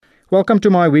Welcome to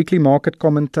my weekly Market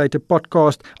Commentator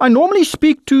podcast. I normally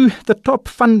speak to the top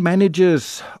fund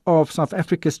managers of South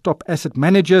Africa's top asset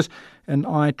managers, and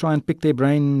I try and pick their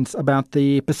brains about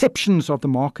the perceptions of the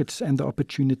markets and the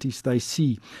opportunities they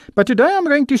see. But today I'm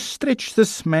going to stretch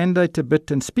this mandate a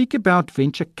bit and speak about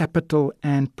venture capital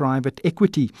and private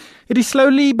equity. It is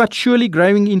slowly but surely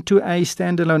growing into a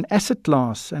standalone asset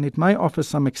class, and it may offer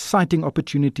some exciting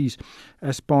opportunities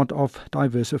as part of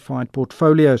diversified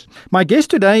portfolios. My guest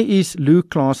today is Lou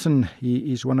Claassen.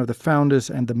 He is one of the founders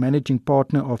and the managing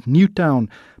partner of Newtown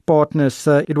Partners.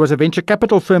 It was a venture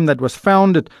capital firm that was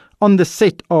founded on the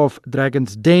set of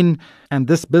Dragon's Den, and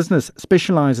this business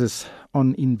specializes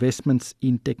on investments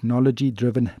in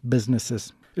technology-driven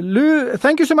businesses. Lou,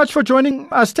 thank you so much for joining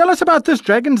us. Tell us about this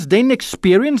Dragon's Den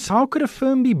experience. How could a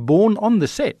firm be born on the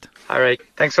set? All right.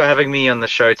 Thanks for having me on the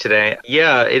show today.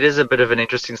 Yeah, it is a bit of an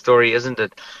interesting story, isn't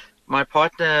it? My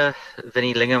partner,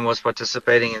 Vinnie Lingham, was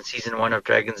participating in season 1 of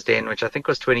Dragon's Den, which I think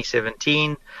was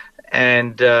 2017.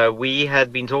 And we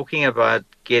had been talking about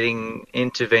getting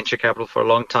into venture capital for a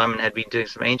long time and had been doing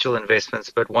some angel investments,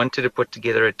 but wanted to put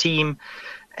together a team.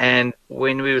 And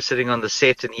when we were sitting on the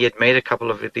set and he had made a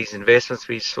couple of these investments,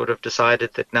 we sort of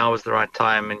decided that now was the right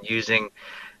time, and using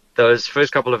those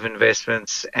first couple of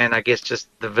investments and I guess just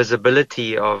the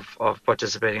visibility of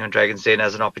participating on Dragon's Den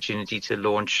as an opportunity to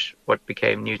launch what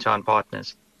became Newtown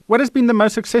Partners. What has been the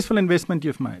most successful investment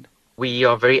you've made? We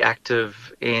are very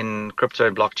active in crypto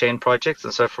and blockchain projects,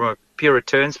 and so from a pure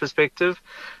returns perspective,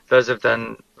 those have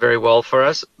done very well for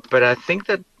us. But I think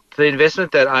that the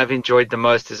investment that I've enjoyed the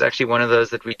most is actually one of those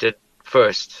that we did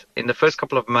first. In the first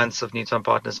couple of months of Newtown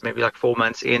Partners, maybe like 4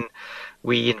 months in,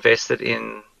 we invested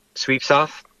in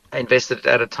SweepSouth. I invested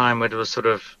at a time where there was sort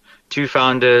of 2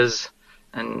 founders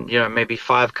and, maybe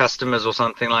 5 customers or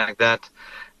something like that.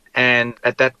 And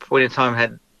at that point in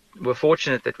time, we're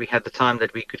fortunate that we had the time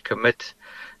that we could commit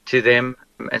to them.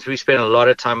 And so we spent a lot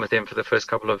of time with them for the first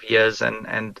couple of years.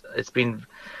 And it's been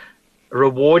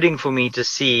rewarding for me to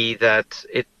see that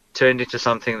it turned into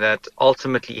something that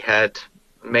ultimately had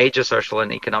major social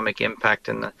and economic impact.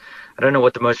 And I don't know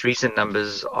what the most recent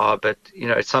numbers are, but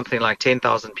it's something like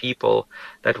 10,000 people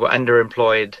that were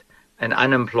underemployed and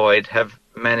unemployed have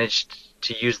managed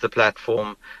to use the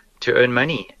platform to earn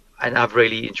money, and I've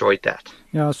really enjoyed that.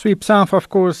 Yeah, SweepSouth, of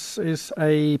course, is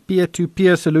a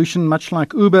peer-to-peer solution, much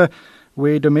like Uber,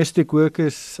 where domestic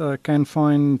workers can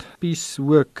find piece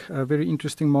work. A very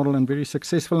interesting model and very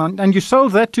successful. And you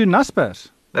sold that to Naspers.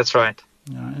 That's right.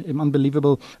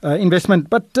 Unbelievable investment.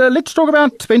 But let's talk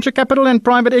about venture capital and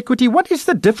private equity. What is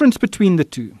the difference between the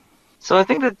two? So I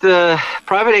think that the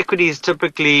private equity is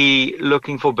typically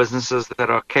looking for businesses that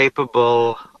are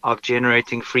capable of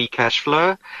generating free cash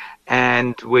flow,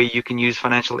 and where you can use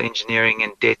financial engineering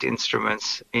and debt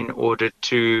instruments in order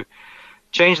to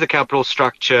change the capital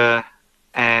structure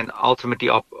and ultimately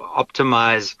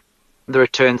optimize the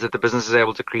returns that the business is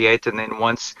able to create. And then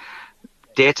once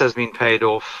debt has been paid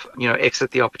off,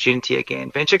 exit the opportunity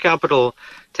again. Venture capital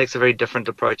takes a very different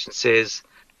approach and says,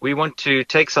 we want to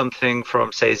take something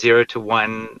from, say, 0 to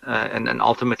 1 and then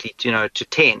ultimately, to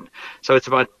 10. So it's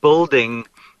about building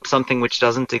something which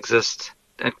doesn't exist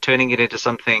and turning it into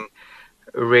something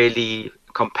really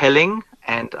compelling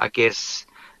and, I guess,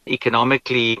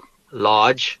 economically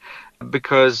large,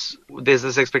 because there's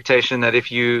this expectation that if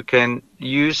you can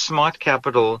use smart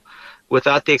capital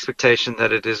without the expectation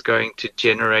that it is going to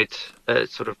generate a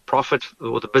sort of profit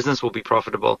or the business will be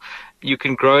profitable, you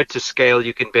can grow it to scale,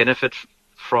 you can benefit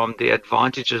from the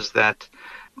advantages that,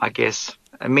 I guess,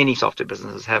 many software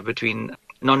businesses have between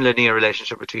non-linear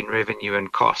relationship between revenue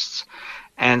and costs.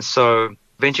 And so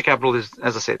venture capital is,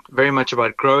 as I said, very much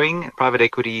about growing. Private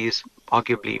equity is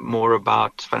arguably more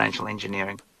about financial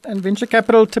engineering. And venture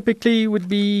capital typically would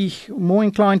be more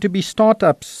inclined to be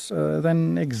startups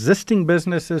than existing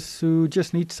businesses who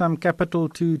just need some capital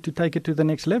to take it to the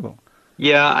next level.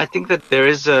 Yeah, I think that there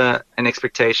is an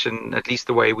expectation, at least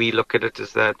the way we look at it,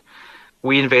 is that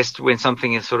we invest when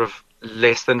something is sort of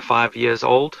less than 5 years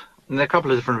old. And there are a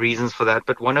couple of different reasons for that,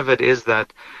 but one of it is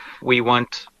that we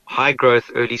want high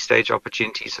growth, early stage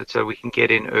opportunities, so we can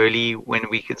get in early when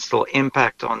we can still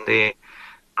impact on their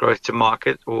growth to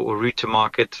market or route to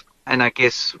market. And I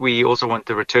guess we also want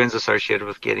the returns associated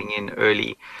with getting in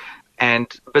early. And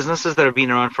businesses that have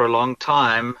been around for a long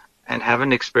time and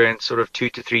haven't experienced sort of 2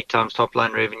 to 3 times top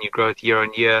line revenue growth year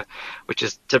on year, which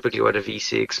is typically what a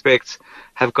VC expects,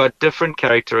 have got different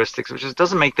characteristics, which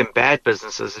doesn't make them bad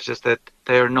businesses. It's just that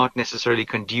they're not necessarily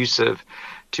conducive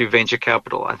to venture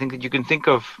capital. I think that you can think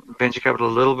of venture capital a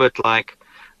little bit like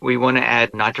we want to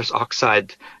add nitrous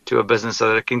oxide to a business so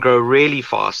that it can grow really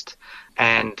fast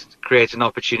and create an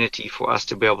opportunity for us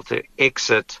to be able to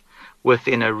exit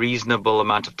within a reasonable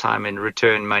amount of time and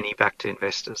return money back to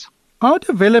investors. How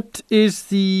developed is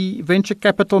the venture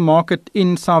capital market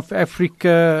in South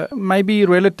Africa, maybe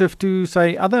relative to,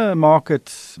 say, other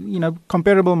markets,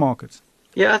 comparable markets?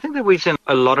 Yeah, I think that we've seen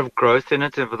a lot of growth in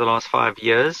it over the last 5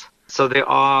 years. So there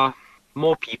are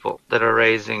more people that are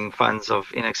raising funds of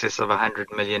in excess of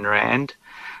 100 million rand.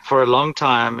 For a long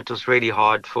time, it was really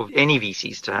hard for any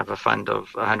VCs to have a fund of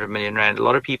 100 million rand. A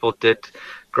lot of people did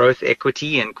growth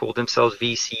equity and called themselves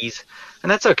VCs,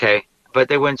 and that's okay, but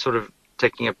they weren't sort of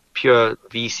taking a pure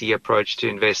VC approach to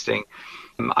investing.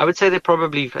 I would say they're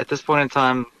probably, at this point in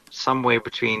time, somewhere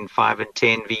between 5 and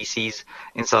 10 VCs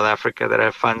in South Africa that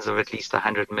have funds of at least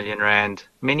 100 million rand.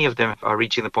 Many of them are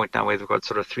reaching the point now where they've got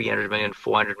sort of 300 million,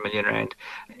 400 million rand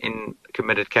in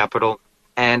committed capital.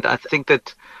 And I think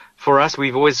that for us,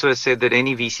 we've always sort of said that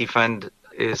any VC fund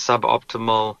is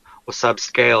suboptimal or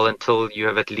subscale until you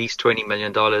have at least $20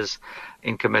 million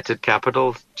in committed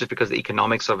capital, just because the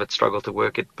economics of it struggle to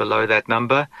work it below that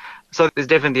number. So there's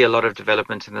definitely a lot of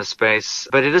development in this space,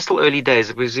 but it is still early days,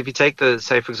 because if you take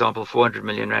say, for example, 400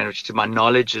 million rand, which to my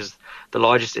knowledge is the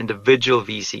largest individual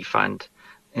VC fund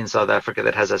in South Africa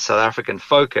that has a South African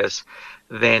focus,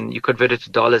 then you convert it to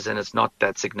dollars and it's not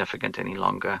that significant any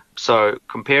longer. So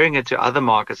comparing it to other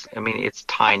markets, I mean, it's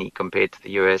tiny compared to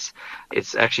the US.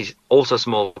 It's actually also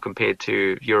small compared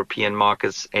to European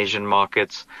markets, Asian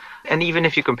markets. And even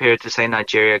if you compare it to, say,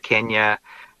 Nigeria, Kenya,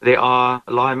 there are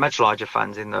much larger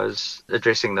funds in those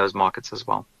addressing those markets as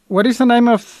well. What is the name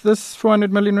of this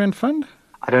 400 million rand fund?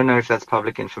 I don't know if that's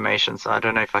public information, so I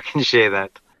don't know if I can share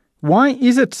that. Why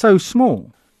is it so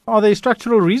small? Are there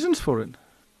structural reasons for it?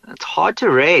 It's hard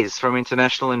to raise from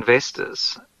international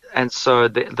investors. And so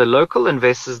the local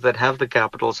investors that have the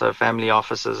capital, so family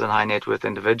offices and high net worth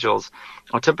individuals,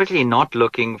 are typically not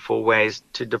looking for ways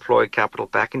to deploy capital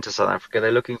back into South Africa.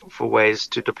 They're looking for ways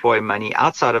to deploy money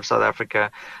outside of South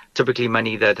Africa, typically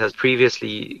money that has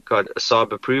previously got a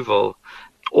SARB approval,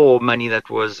 or money that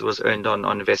was earned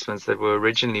on investments that were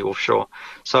originally offshore.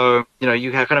 So,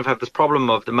 you kind of have this problem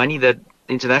of the money that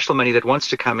international money that wants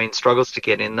to come in struggles to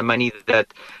get in. The money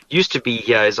that used to be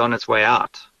here is on its way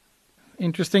out.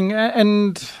 Interesting.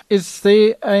 And is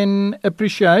there an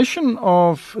appreciation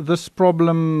of this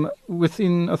problem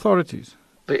within authorities?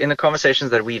 In the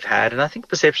conversations that we've had, and I think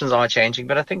perceptions are changing,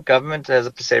 but I think government has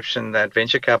a perception that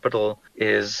venture capital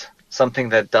is something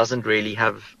that doesn't really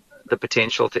have the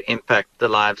potential to impact the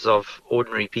lives of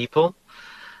ordinary people.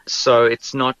 So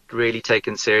it's not really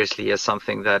taken seriously as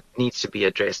something that needs to be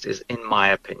addressed, is in my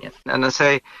opinion. And I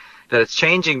say that it's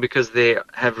changing because there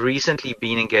have recently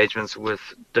been engagements with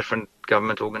different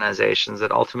government organizations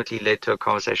that ultimately led to a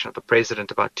conversation with the president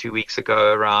about 2 weeks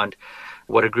ago around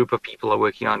what a group of people are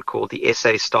working on called the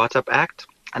SA Startup Act.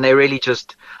 And they really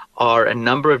just are a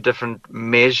number of different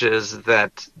measures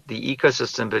that the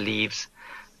ecosystem believes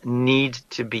need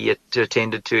to be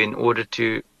attended to in order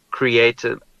to create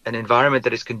an environment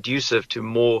that is conducive to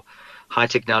more high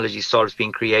technology startups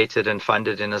being created and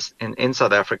funded in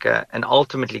South Africa, and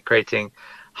ultimately creating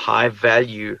high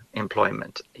value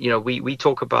employment. We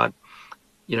talk about,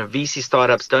 VC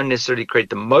startups don't necessarily create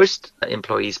the most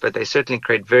employees, but they certainly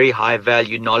create very high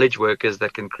value knowledge workers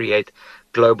that can create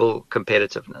global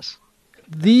competitiveness.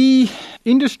 The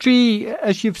industry,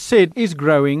 as you've said, is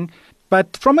growing,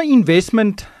 but from an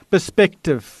investment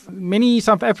perspective, many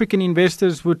South African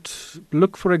investors would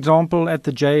look, for example, at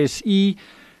the JSE,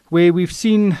 where we've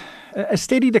seen a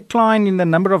steady decline in the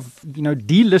number of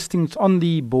delistings on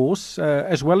the bourse,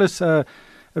 as well as a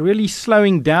really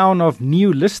slowing down of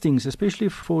new listings, especially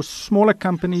for smaller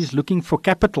companies looking for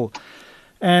capital.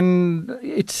 And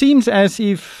it seems as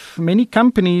if many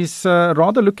companies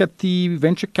rather look at the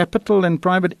venture capital and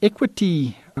private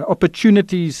equity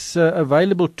opportunities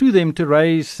available to them to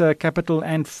raise capital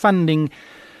and funding.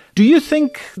 Do you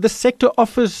think the sector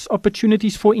offers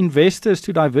opportunities for investors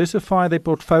to diversify their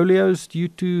portfolios due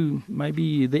to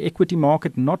maybe the equity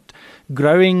market not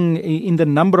growing in the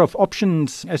number of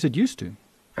options as it used to?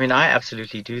 I mean, I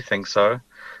absolutely do think so.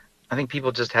 I think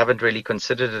people just haven't really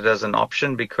considered it as an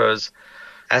option because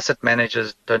asset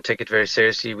managers don't take it very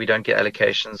seriously. We don't get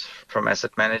allocations from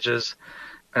asset managers.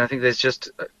 And I think there's just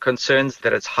concerns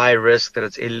that it's high risk, that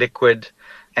it's illiquid,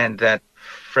 and that,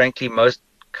 frankly, most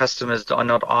customers are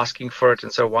not asking for it,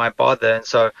 and so why bother? And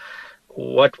so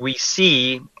what we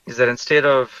see is that instead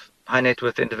of high net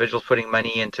worth individuals putting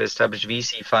money into established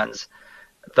VC funds,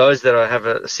 those that have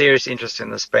a serious interest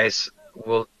in the space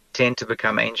will tend to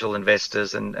become angel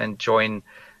investors and join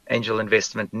angel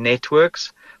investment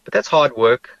networks. But that's hard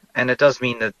work. And it does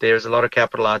mean that there's a lot of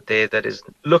capital out there that is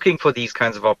looking for these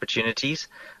kinds of opportunities,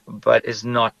 but is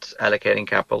not allocating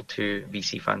capital to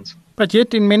VC funds. But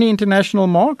yet in many international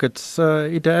markets,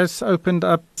 it has opened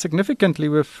up significantly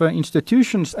with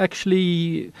institutions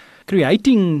actually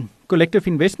creating collective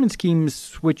investment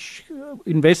schemes which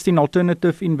invest in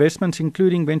alternative investments,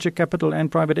 including venture capital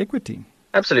and private equity.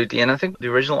 Absolutely. And I think the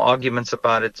original arguments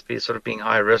about it sort of being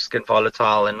high risk and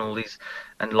volatile and all these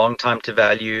and long time to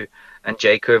value and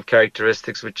J-curve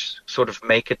characteristics, which sort of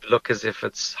make it look as if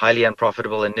it's highly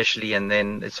unprofitable initially, and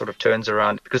then it sort of turns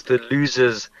around because the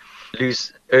losers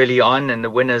lose early on and the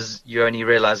winners you only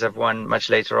realize have won much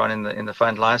later on in the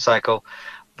fund life cycle.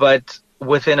 But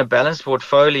within a balanced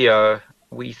portfolio,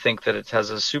 we think that it has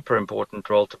a super important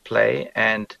role to play.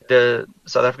 And the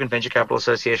South African Venture Capital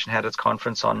Association had its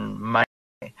conference on Monday.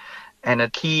 And a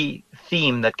key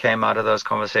theme that came out of those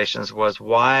conversations was,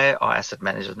 why are asset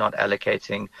managers not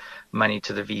allocating money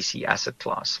to the VC asset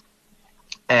class?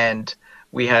 And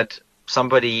we had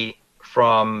somebody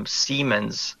from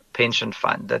Siemens pension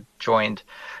fund that joined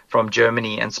from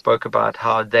Germany and spoke about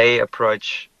how they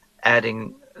approach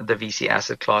adding the VC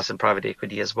asset class and private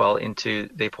equity as well into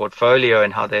their portfolio,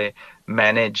 and how they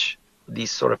manage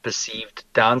these sort of perceived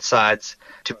downsides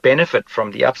to benefit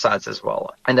from the upsides as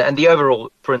well. And the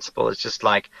overall principle is just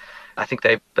like, I think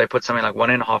they put something like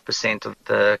 1.5% of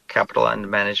the capital under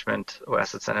management or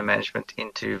assets under management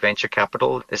into venture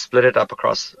capital. They split it up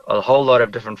across a whole lot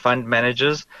of different fund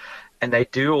managers, and they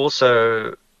do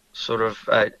also sort of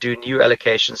do new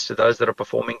allocations to those that are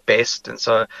performing best. And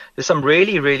so there's some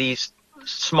really, really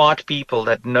smart people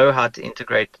that know how to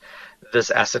integrate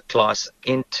this asset class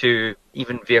into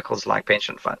even vehicles like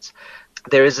pension funds.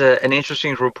 There is an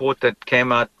interesting report that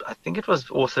came out, I think it was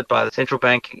authored by the Central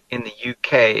Bank in the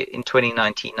UK in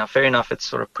 2019. Now, fair enough, it's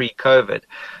sort of pre-COVID,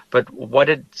 but what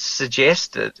it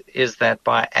suggested is that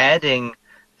by adding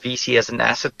VC as an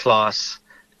asset class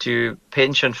to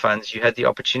pension funds, you had the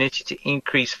opportunity to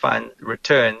increase fund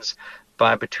returns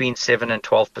by between 7 and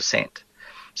 12%.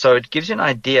 So it gives you an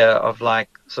idea of like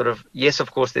sort of, yes,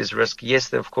 of course, there's risk.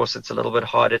 Yes, of course, it's a little bit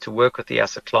harder to work with the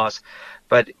asset class,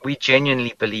 but we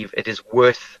genuinely believe it is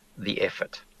worth the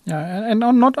effort. Yeah, and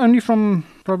not only from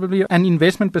probably an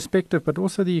investment perspective, but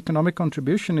also the economic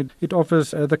contribution it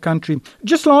offers the country.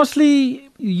 Just lastly,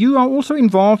 you are also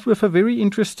involved with a very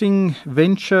interesting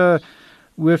venture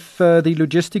with the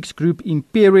logistics group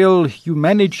Imperial. You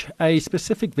manage a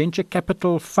specific venture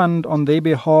capital fund on their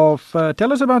behalf.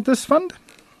 Tell us about this fund.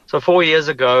 So 4 years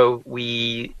ago,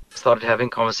 we started having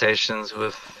conversations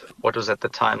with what was at the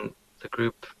time the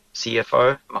group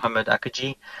CFO, Mohammed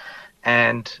Akaji.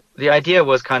 And the idea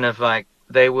was kind of like,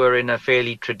 they were in a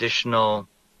fairly traditional,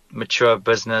 mature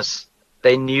business.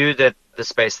 They knew that the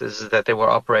spaces that they were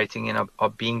operating in are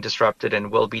being disrupted and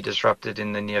will be disrupted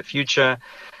in the near future.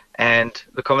 And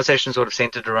the conversation sort of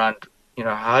centered around,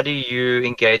 how do you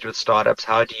engage with startups?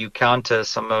 How do you counter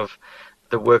some of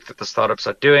the work that the startups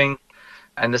are doing?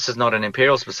 And this is not an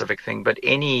Imperial specific thing, but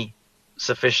any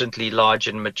sufficiently large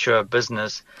and mature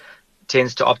business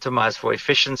tends to optimize for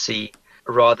efficiency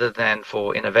rather than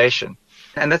for innovation.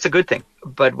 And that's a good thing.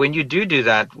 But when you do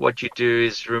that, what you do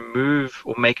is remove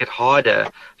or make it harder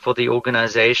for the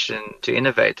organization to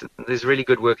innovate. There's really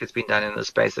good work that's been done in this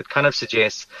space that kind of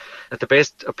suggests that the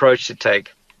best approach to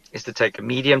take is to take a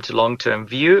medium to long-term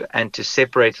view and to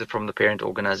separate it from the parent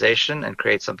organization and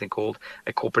create something called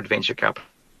a corporate venture capital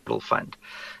fund.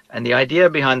 And the idea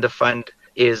behind the fund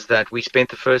is that we spent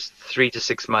the first 3 to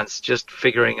 6 months just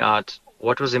figuring out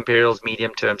what was Imperial's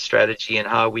medium-term strategy and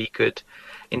how we could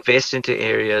invest into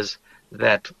areas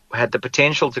that had the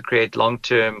potential to create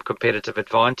long-term competitive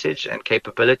advantage and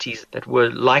capabilities that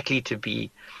were likely to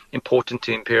be important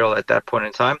to Imperial at that point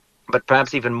in time, but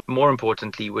perhaps even more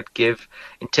importantly would give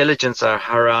intelligence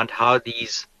around how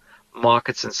these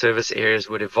markets and service areas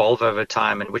would evolve over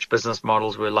time and which business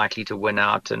models were likely to win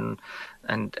out and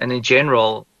in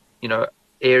general,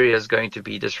 areas going to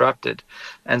be disrupted.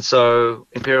 And so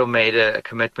Imperial made a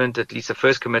commitment, at least a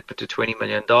first commitment, to $20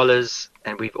 million,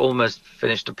 and we've almost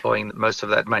finished deploying most of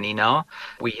that money now.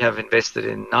 We have invested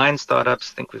in 9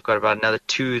 startups. I think we've got about another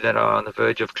 2 that are on the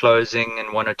verge of closing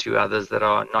and 1 or 2 others that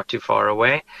are not too far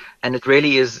away. And it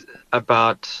really is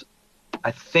about,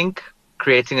 I think,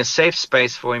 creating a safe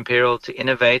space for Imperial to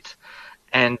innovate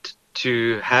and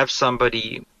to have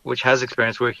somebody which has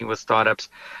experience working with startups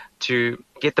to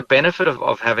get the benefit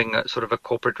of having a sort of a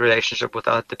corporate relationship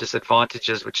without the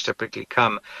disadvantages which typically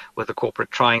come with a corporate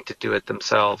trying to do it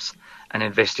themselves and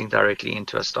investing directly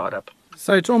into a startup.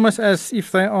 So it's almost as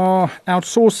if they are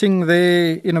outsourcing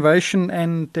their innovation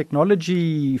and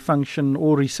technology function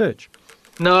or research.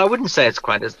 No, I wouldn't say it's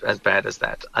quite as bad as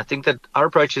that. I think that our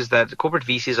approach is that corporate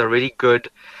VCs are really good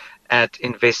at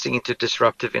investing into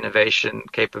disruptive innovation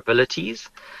capabilities.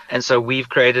 And so we've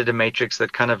created a matrix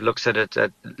that kind of looks at it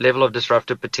at level of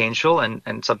disruptive potential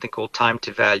and something called time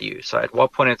to value. So at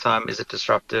what point in time is it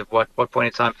disruptive? What point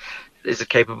in time is it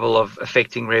capable of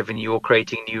affecting revenue or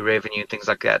creating new revenue and things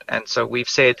like that? And so we've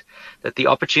said that the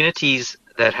opportunities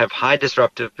that have high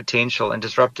disruptive potential, and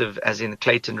disruptive as in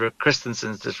Clayton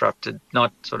Christensen's disrupted,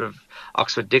 not sort of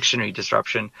Oxford Dictionary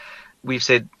disruption, we've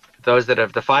said those that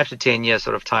have the 5 to 10 year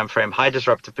sort of time frame, high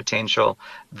disruptive potential,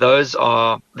 those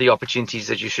are the opportunities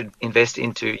that you should invest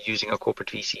into using a corporate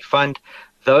VC fund.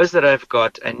 Those that have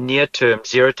got a near term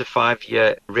 0 to 5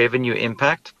 year revenue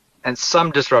impact and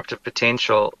some disruptive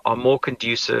potential are more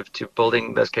conducive to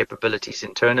building those capabilities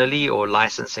internally or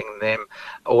licensing them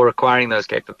or acquiring those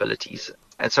capabilities.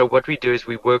 And so what we do is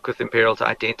we work with Imperial to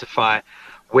identify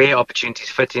where opportunities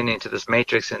fit into this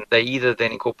matrix, and they either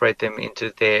then incorporate them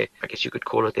into their, I guess you could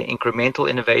call it their incremental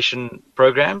innovation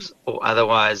programs, or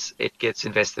otherwise it gets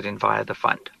invested in via the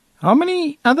fund. How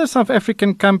many other South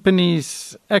African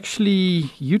companies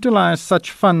actually utilize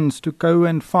such funds to go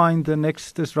and find the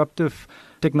next disruptive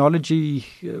technology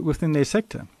within their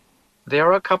sector? There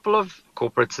are a couple of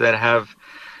corporates that have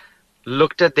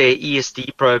looked at their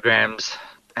ESD programs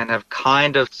and have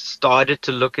kind of started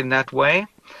to look in that way.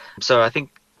 So I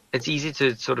think it's easy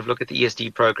to sort of look at the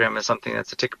ESD program as something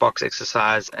that's a tick box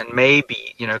exercise and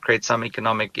maybe, create some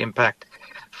economic impact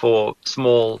for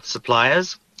small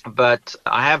suppliers. But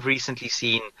I have recently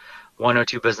seen one or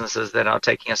two businesses that are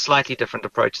taking a slightly different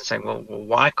approach and saying, well,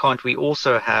 why can't we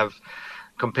also have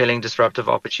compelling disruptive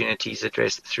opportunities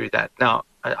addressed through that? Now,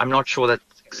 I'm not sure that's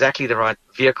exactly the right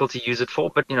vehicle to use it for,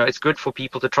 but, it's good for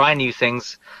people to try new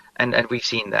things, and we've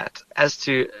seen that. As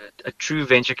to a true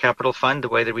venture capital fund, the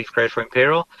way that we've created for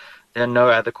Imperial, there are no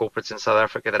other corporates in South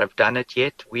Africa that have done it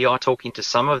yet. We are talking to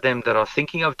some of them that are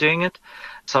thinking of doing it.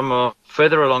 Some are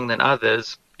further along than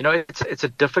others. It's a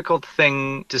difficult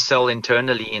thing to sell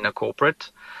internally in a corporate.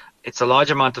 It's a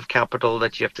large amount of capital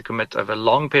that you have to commit over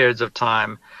long periods of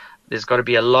time. There's got to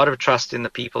be a lot of trust in the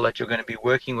people that you're going to be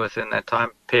working with in that time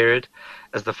period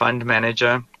as the fund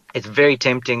manager. It's very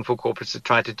tempting for corporates to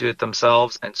try to do it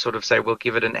themselves and sort of say, we'll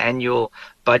give it an annual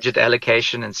budget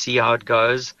allocation and see how it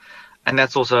goes. And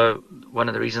that's also one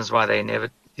of the reasons why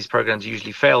these programs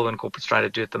usually fail when corporates try to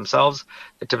do it themselves.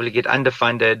 They typically get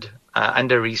underfunded,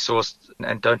 under-resourced,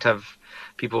 and don't have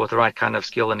people with the right kind of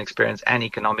skill and experience and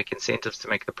economic incentives to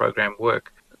make the program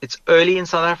work. It's early in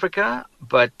South Africa,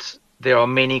 but there are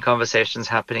many conversations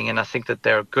happening, and I think that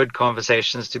there are good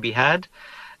conversations to be had,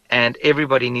 and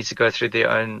everybody needs to go through their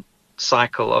own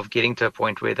cycle of getting to a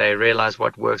point where they realize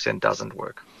what works and doesn't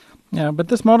work. Yeah, but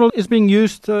this model is being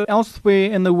used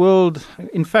elsewhere in the world.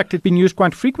 In fact, it's been used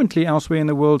quite frequently elsewhere in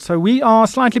the world. So we are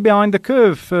slightly behind the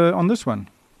curve on this one.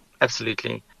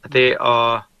 Absolutely. There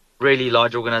are really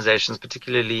large organizations,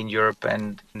 particularly in Europe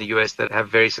and in the US, that have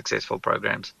very successful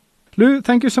programs. Lou,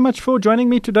 thank you so much for joining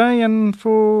me today and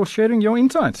for sharing your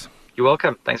insights. You're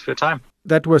welcome. Thanks for your time.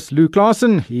 That was Lou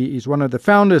Claassen. He is one of the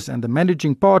founders and the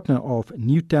managing partner of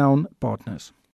Newtown Partners.